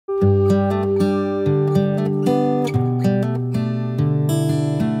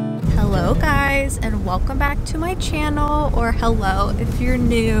welcome back to my channel, or hello if you're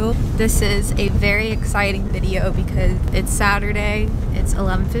new. This is a very exciting video because it's Saturday, it's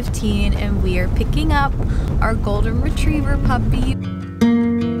 11:15, and we are picking up our golden retriever puppy.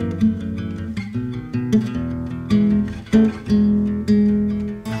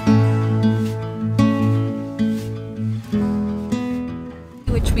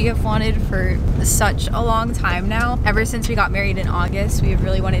 We have wanted for such a long time now. Ever since we got married in August, we have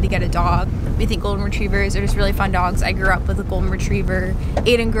really wanted to get a dog. We think golden retrievers are just really fun dogs. I grew up with a golden retriever.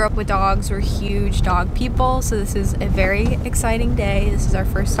 Aiden grew up with dogs. We're huge dog people, so this is a very exciting day. This is our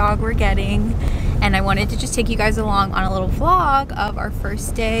first dog we're getting, and I wanted to just take you guys along on a little vlog of our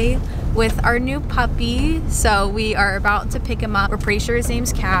first day with our new puppy. So we are about to pick him up. We're pretty sure his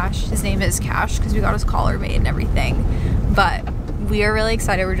name's Cash. His name is Cash because we got his collar made and everything, but we are really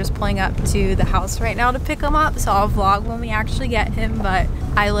excited. We're just pulling up to the house right now to pick him up, so I'll vlog when we actually get him, but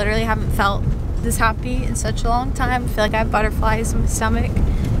I literally haven't felt this happy in such a long time. I feel like I have butterflies in my stomach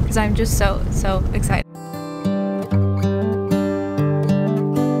because I'm just so excited.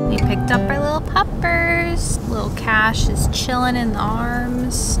 We picked up our little puppers. Little Cash is chilling in the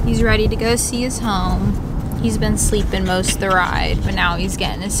arms. He's ready to go see his home. He's been sleeping most of the ride, but now he's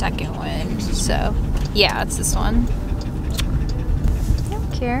getting his second wind. So yeah, it's this one.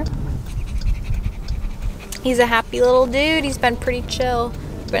 Here. He's a happy little dude. He's been pretty chill.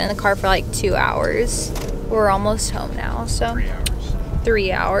 Been in the car for like 2 hours. We're almost home now, so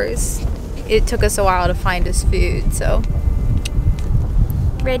 3 hours. It took us a while to find his food, so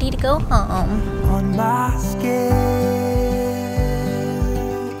ready to go home. On my skin,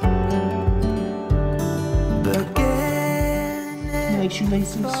 you like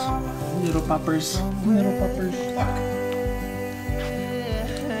shoelaces? Little puppers. Little puppers.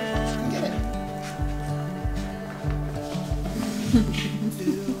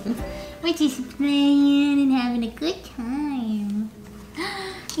 We're just playing and having a good time.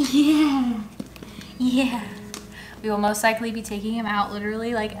 Yeah. We will most likely be taking him out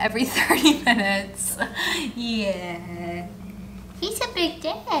literally like every 30 minutes. Yeah. It's a big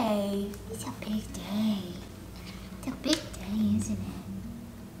day. It's a big day. It's a big day, isn't it?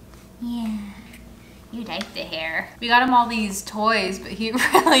 Yeah. You like the hair. We got him all these toys, but he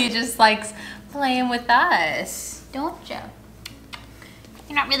really just likes playing with us, don't you?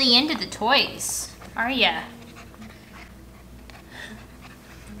 You're not really into the toys, are ya?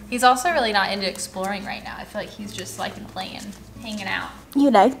 He's also really not into exploring right now. I feel like he's just liking playing, hanging out.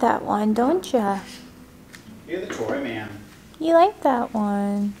 You like that one, don't ya? You're the toy man. You like that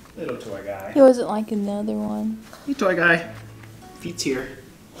one. Little toy guy. He wasn't liking the other one. You toy guy. Feet's here.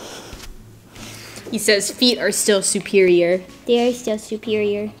 He says feet are still superior. They are still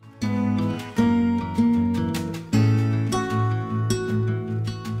superior.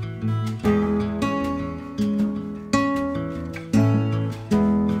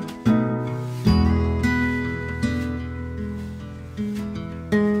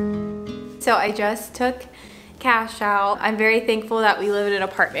 So I just took Cash out. I'm very thankful that we live in an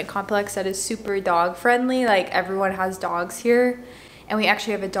apartment complex that is super dog friendly. Like, everyone has dogs here, and we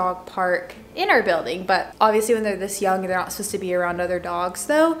actually have a dog park in our building, but obviously when they're this young, they're not supposed to be around other dogs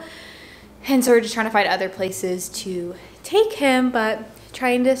though. And so we're just trying to find other places to take him, but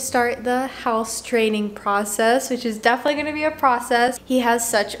trying to start the house training process, which is definitely going to be a process. He has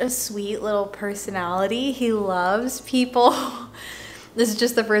such a sweet little personality. He loves people. This is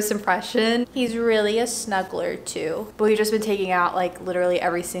just the first impression. He's really a snuggler too. But we've just been taking out like literally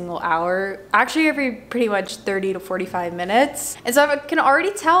every single hour. Actually every pretty much 30 to 45 minutes. And so I can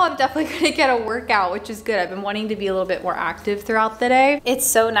already tell I'm definitely gonna get a workout, which is good. I've been wanting to be a little bit more active throughout the day. It's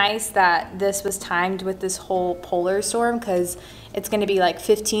so nice that this was timed with this whole polar storm because it's gonna be like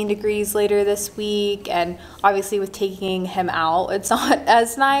 15 degrees later this week. And obviously with taking him out, it's not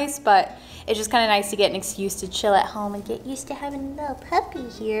as nice, but it's just kind of nice to get an excuse to chill at home and get used to having a little puppy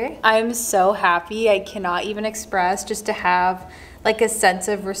here. I'm so happy. I cannot even express. Just to have like a sense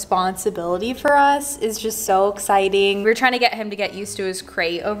of responsibility for us is just so exciting. We were trying to get him to get used to his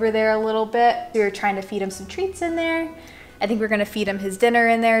crate over there a little bit. We were trying to feed him some treats in there. I think we're gonna feed him his dinner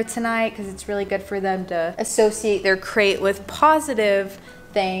in there tonight because it's really good for them to associate their crate with positive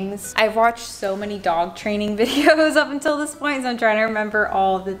things. I've watched so many dog training videos up until this point, so I'm trying to remember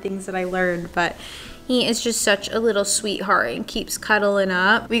all the things that I learned, but he is just such a little sweetheart and keeps cuddling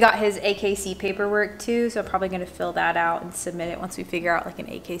up. We got his AKC paperwork too, so I'm probably gonna fill that out and submit it once we figure out like an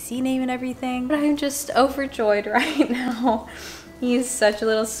AKC name and everything. But I'm just overjoyed right now. He's such a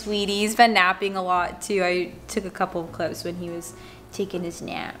little sweetie. He's been napping a lot too. I took a couple of clips when he was taking his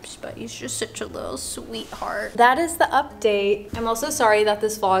naps, but he's just such a little sweetheart. That is the update. I'm also sorry that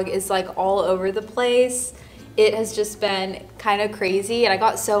this vlog is like all over the place. It has just been kind of crazy, and I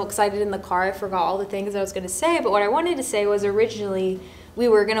got so excited in the car I forgot all the things I was gonna say. But what I wanted to say was originally we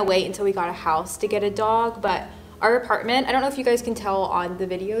were gonna wait until we got a house to get a dog, but our apartment, I don't know if you guys can tell on the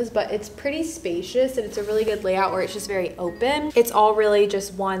videos, but it's pretty spacious and it's a really good layout where it's just very open. It's all really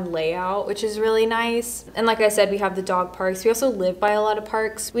just one layout, which is really nice. And like I said, we have the dog parks. We also live by a lot of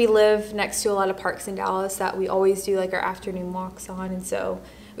parks. We live next to a lot of parks in Dallas that we always do like our afternoon walks on. And so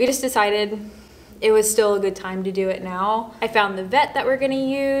we just decided it was still a good time to do it now. I found the vet that we're gonna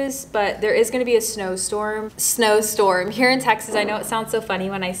use, but there is gonna be a snowstorm here in Texas. I know it sounds so funny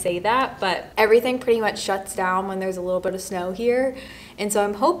when I say that, but everything pretty much shuts down when there's a little bit of snow here. And so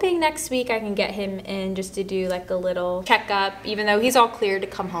I'm hoping next week I can get him in just to do like a little checkup, even though he's all clear to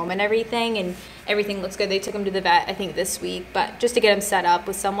come home and everything looks good. They took him to the vet, I think this week, but just to get him set up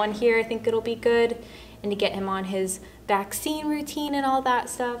with someone here, I think it'll be good. And to get him on his vaccine routine and all that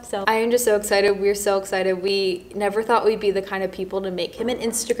stuff. So I am just so excited. We're so excited. We never thought we'd be the kind of people to make him an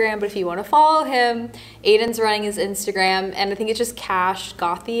Instagram, but if you want to follow him, Aiden's running his Instagram, and I think it's just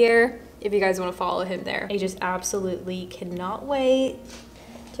Gauthier, if you guys want to follow him there. I just absolutely cannot wait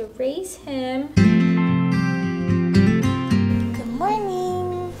to raise him. Good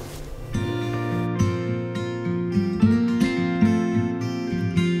morning.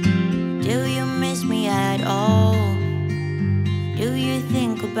 Do you miss me at all? Do you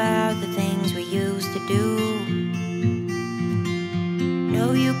think about the things we used to do?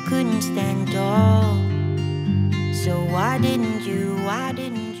 No, you couldn't stand tall. So why didn't you?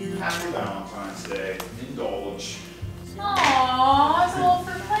 Happy Valentine's Day. Indulge. Aww, it's a little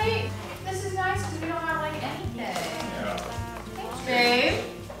fruit plate. This is nice because we don't have like anything. Yeah. Thanks, babe.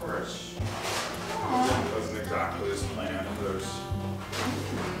 Of course. Wasn't exactly as planned. There's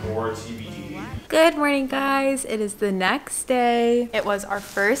more TBD. Good morning, guys. It is the next day. It was our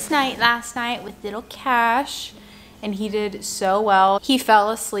first night last night with little Cash, and he did so well. He fell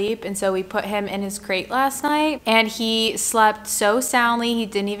asleep, and so we put him in his crate last night, and he slept so soundly. He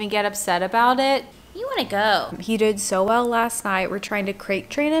didn't even get upset about it. You want to go. He did so well last night. We're trying to crate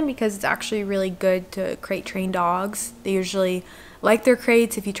train him because it's actually really good to crate train dogs. They usually like their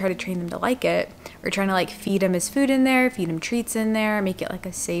crates if you try to train them to like it. We're trying to like feed him his food in there, feed him treats in there, make it like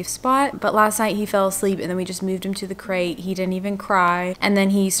a safe spot. But last night he fell asleep, and then we just moved him to the crate. He didn't even cry, and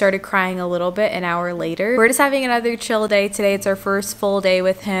then he started crying a little bit an hour later. We're just having another chill day today. It's our first full day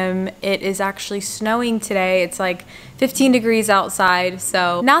with him. It is actually snowing today. It's like 15 degrees outside,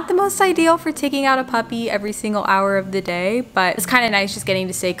 so not the most ideal for taking out a puppy every single hour of the day, but it's kind of nice just getting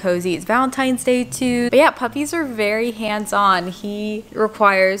to stay cozy. It's Valentine's Day too. But yeah, puppies are very hands-on. He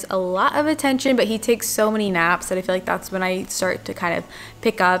requires a lot of attention, but he takes so many naps that I feel like that's when I start to kind of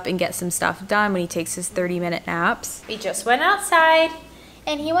pick up and get some stuff done, when he takes his 30-minute naps. We just went outside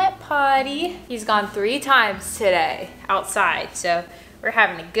and he went potty. He's gone 3 times today outside, so we're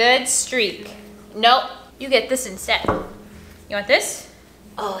having a good streak. Nope. You get this instead. You want this?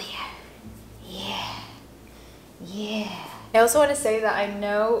 Oh, yeah. Yeah. Yeah. I also want to say that I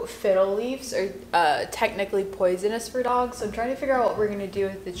know fiddle leaves are technically poisonous for dogs, so I'm trying to figure out what we're going to do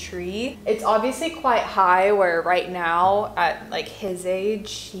with the tree. It's obviously quite high, where right now, at like his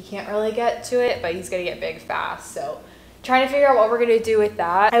age, he can't really get to it, but he's going to get big fast, so trying to figure out what we're gonna do with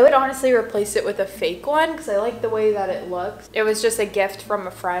that. I would honestly replace it with a fake one because I like the way that it looks. It was just a gift from a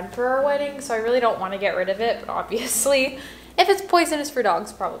friend for our wedding, so I really don't want to get rid of it, but obviously if it's poisonous for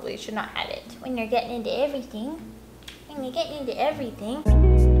dogs, probably should not have it. When you're getting into everything. When you're getting into everything.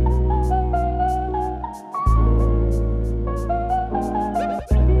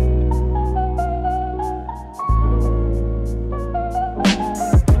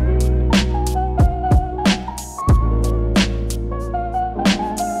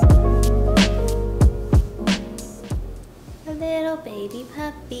 Baby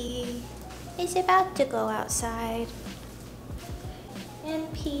puppy is about to go outside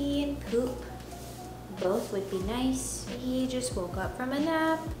and pee and poop. Both would be nice. He just woke up from a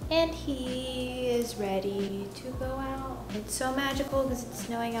nap and he is ready to go out. It's so magical because it's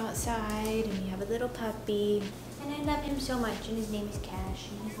snowing outside and we have a little puppy. And I love him so much, and his name is Cash,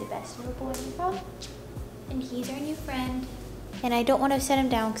 and he's the best little boy in the world. And he's our new friend. And I don't want to set him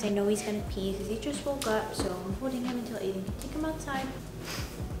down because I know he's going to pee because he just woke up. So I'm holding him until Aiden can take him outside.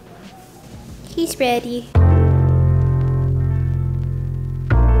 He's ready.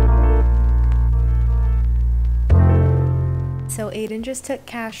 So Aiden just took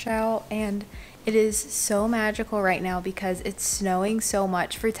Cash out, and It is so magical right now because it's snowing so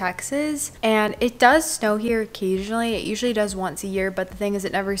much for Texas, and it does snow here occasionally. It usually does once a year, but the thing is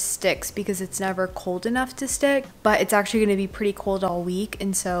it never sticks because it's never cold enough to stick. But it's actually going to be pretty cold all week,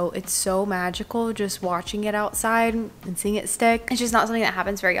 and so it's so magical just watching it outside and seeing it stick. It's just not something that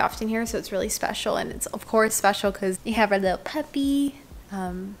happens very often here, so it's really special. And it's of course special because we have our little puppy.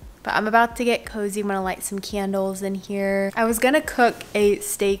 But I'm about to get cozy. I'm gonna light some candles in here. I was gonna cook a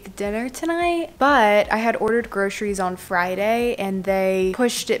steak dinner tonight, but I had ordered groceries on Friday and they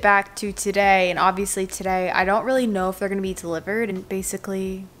pushed it back to today. And obviously today, I don't really know if they're gonna be delivered. And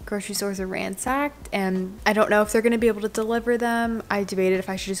basically, grocery stores are ransacked and I don't know if they're gonna be able to deliver them. I debated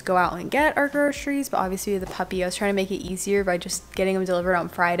if I should just go out and get our groceries, but obviously with the puppy, I was trying to make it easier by just getting them delivered on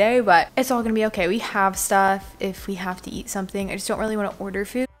Friday, but it's all gonna be okay. We have stuff if we have to eat something. I just don't really wanna order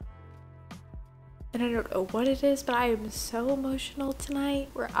food. And I don't know what it is, but I am so emotional tonight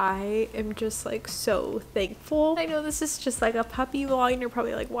where I am just like so thankful. I know this is just like a puppy vlog and you're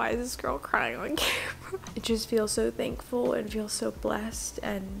probably like, why is this girl crying on camera? I just feel so thankful and feel so blessed,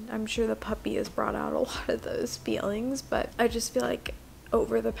 and I'm sure the puppy has brought out a lot of those feelings, but I just feel like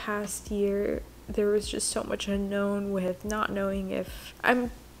over the past year there was just so much unknown with not knowing if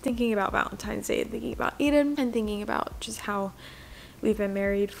I'm thinking about Valentine's Day and thinking about Aiden and thinking about just how we've been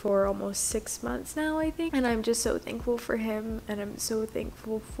married for almost 6 months now, I think. And I'm just so thankful for him, and I'm so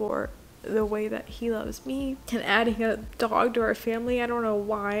thankful for the way that he loves me. And adding a dog to our family, I don't know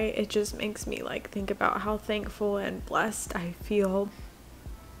why, it just makes me like think about how thankful and blessed I feel.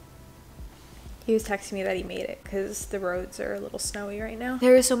 He was texting me that he made it because the roads are a little snowy right now.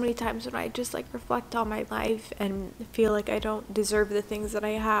 There are so many times when I just like reflect on my life and feel like I don't deserve the things that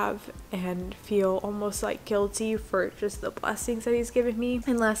I have and feel almost like guilty for just the blessings that he's given me.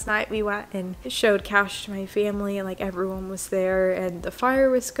 And last night we went and showed Cash to my family and like everyone was there and the fire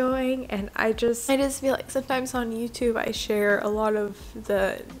was going, and I just feel like sometimes on YouTube I share a lot of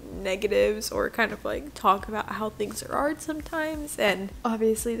the negatives or kind of like talk about how things are hard sometimes, and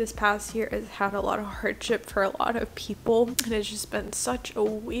obviously this past year has had a lot of hardship for a lot of people, and it's just been such a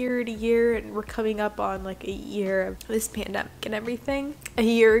weird year, and we're coming up on like a year of this pandemic and everything. A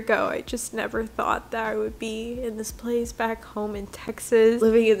year ago I just never thought that I would be in this place back home in Texas,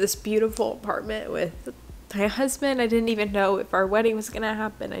 living in this beautiful apartment with my husband. I didn't even know if our wedding was gonna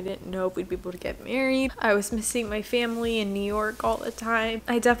happen. I didn't know if we'd be able to get married. I was missing my family in New York all the time.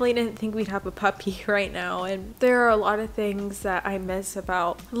 I definitely didn't think we'd have a puppy right now, and there are a lot of things that I miss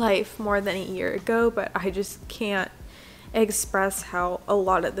about life more than a year ago, but I just can't express how a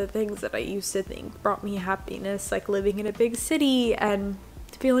lot of the things that I used to think brought me happiness, like living in a big city and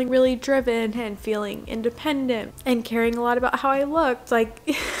feeling really driven and feeling independent and caring a lot about how I looked. Like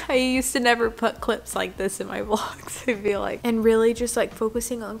I used to never put clips like this in my vlogs, I feel like, and really just like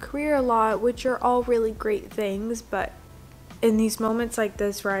focusing on career a lot, which are all really great things, but in these moments like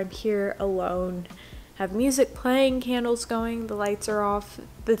this where I'm here alone, have music playing, candles going, the lights are off,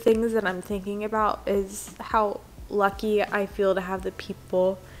 the things that I'm thinking about is how lucky I feel to have the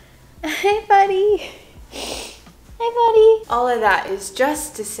people. Hey buddy. Hey buddy! All of that is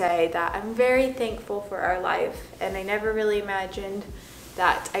just to say that I'm very thankful for our life, and I never really imagined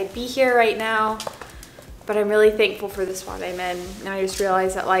that I'd be here right now, but I'm really thankful for the spot I'm in. And I just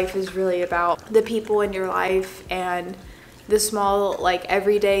realized that life is really about the people in your life and the small, like,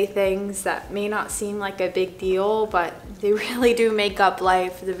 everyday things that may not seem like a big deal, but they really do make up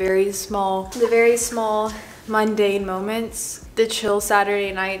life. The very small mundane moments, the chill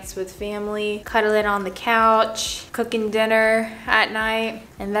Saturday nights with family, cuddling on the couch, cooking dinner at night,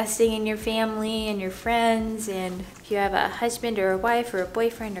 investing in your family and your friends, and if you have a husband or a wife or a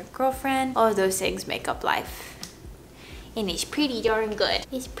boyfriend or girlfriend, all of those things make up life. And it's pretty darn good.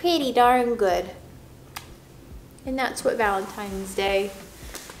 It's pretty darn good. And that's what Valentine's Day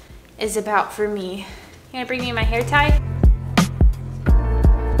is about for me. You gonna bring me my hair tie?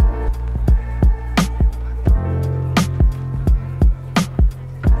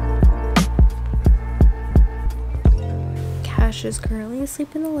 Cash is currently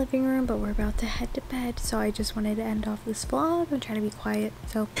asleep in the living room, but we're about to head to bed, so I just wanted to end off this vlog. I'm trying to be quiet.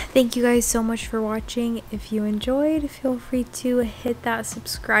 So thank you guys so much for watching. If you enjoyed, feel free to hit that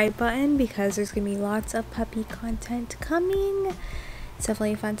subscribe button because there's gonna be lots of puppy content coming. It's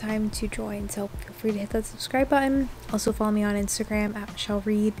definitely a fun time to join, so feel free to hit that subscribe button. Also follow me on Instagram at Michelle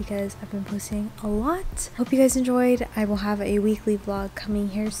Reed because I've been posting a lot. Hope you guys enjoyed. I will have a weekly vlog coming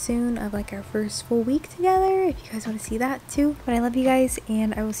here soon of like our first full week together if you guys want to see that too. But I love you guys,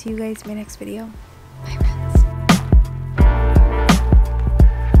 and I will see you guys in my next video. Bye.